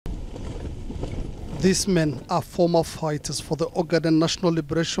These men are former fighters for the Ogaden National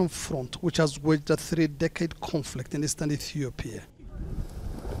Liberation Front, which has waged a 3-decade conflict in eastern Ethiopia.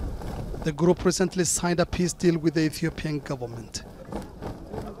 The group recently signed a peace deal with the Ethiopian government.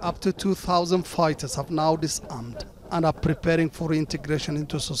 Up to 2,000 fighters have now disarmed and are preparing for reintegration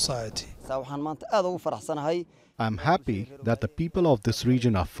into society. I'm happy that the people of this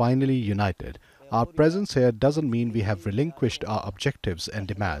region are finally united. Our presence here doesn't mean we have relinquished our objectives and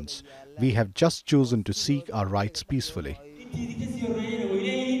demands. We have just chosen to seek our rights peacefully.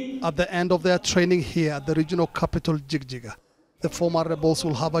 At the end of their training here at the regional capital Jijiga, the former rebels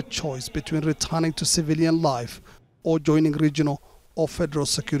will have a choice between returning to civilian life or joining regional or federal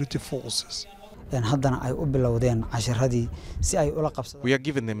security forces. We are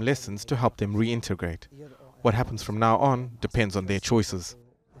giving them lessons to help them reintegrate. What happens from now on depends on their choices.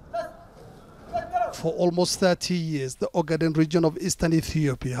 For almost 30 years, the Ogaden region of eastern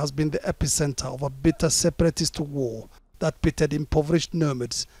Ethiopia has been the epicenter of a bitter separatist war that pitted impoverished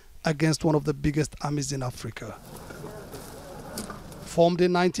nomads against one of the biggest armies in Africa. Formed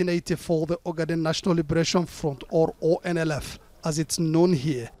in 1984, the Ogaden National Liberation Front, or ONLF, as it's known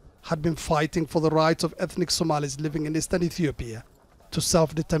here, had been fighting for the rights of ethnic Somalis living in eastern Ethiopia to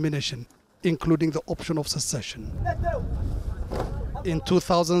self-determination, including the option of secession. In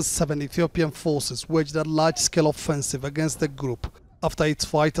 2007, Ethiopian forces waged a large-scale offensive against the group after its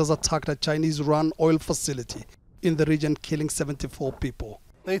fighters attacked a Chinese-run oil facility in the region, killing 74 people.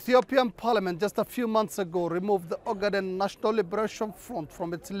 The Ethiopian parliament just a few months ago removed the Ogaden National Liberation Front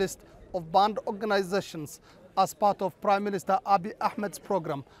from its list of banned organizations as part of Prime Minister Abiy Ahmed's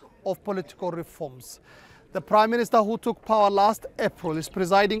program of political reforms. The Prime Minister who took power last April is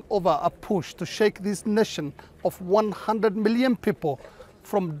presiding over a push to shake this nation of 100 million people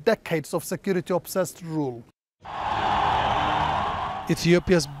from decades of security-obsessed rule.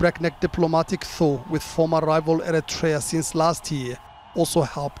 Ethiopia's breakneck diplomatic thaw with former rival Eritrea since last year also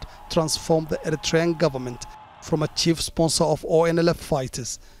helped transform the Eritrean government from a chief sponsor of ONLF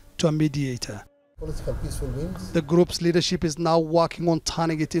fighters to a mediator. Political peaceful means. The group's leadership is now working on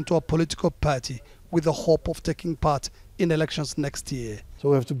turning it into a political party with the hope of taking part in elections next year. So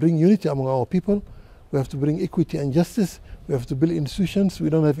we have to bring unity among our people. We have to bring equity and justice. We have to build institutions. We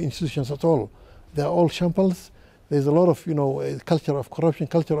don't have institutions at all. They are all shambles. There's a lot of, a culture of corruption,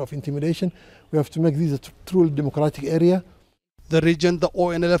 culture of intimidation. We have to make this a truly democratic area. The region the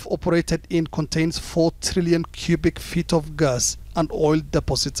ONLF operated in contains 4 trillion cubic feet of gas and oil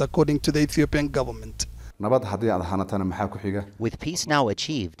deposits, according to the Ethiopian government. With peace now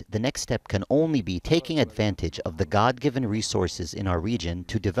achieved, the next step can only be taking advantage of the God-given resources in our region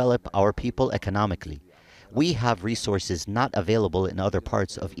to develop our people economically. We have resources not available in other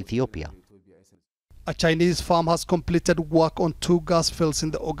parts of Ethiopia. A Chinese firm has completed work on 2 gas fields in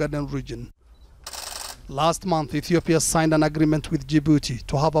the Ogaden region. Last month, Ethiopia signed an agreement with Djibouti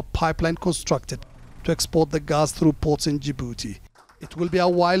to have a pipeline constructed to export the gas through ports in Djibouti. It will be a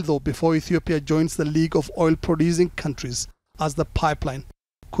while, though, before Ethiopia joins the League of Oil-Producing Countries, as the pipeline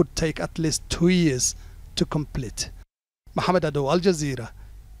could take at least 2 years to complete. Mohammed, Adow, Jazeera,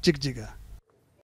 Jijiga.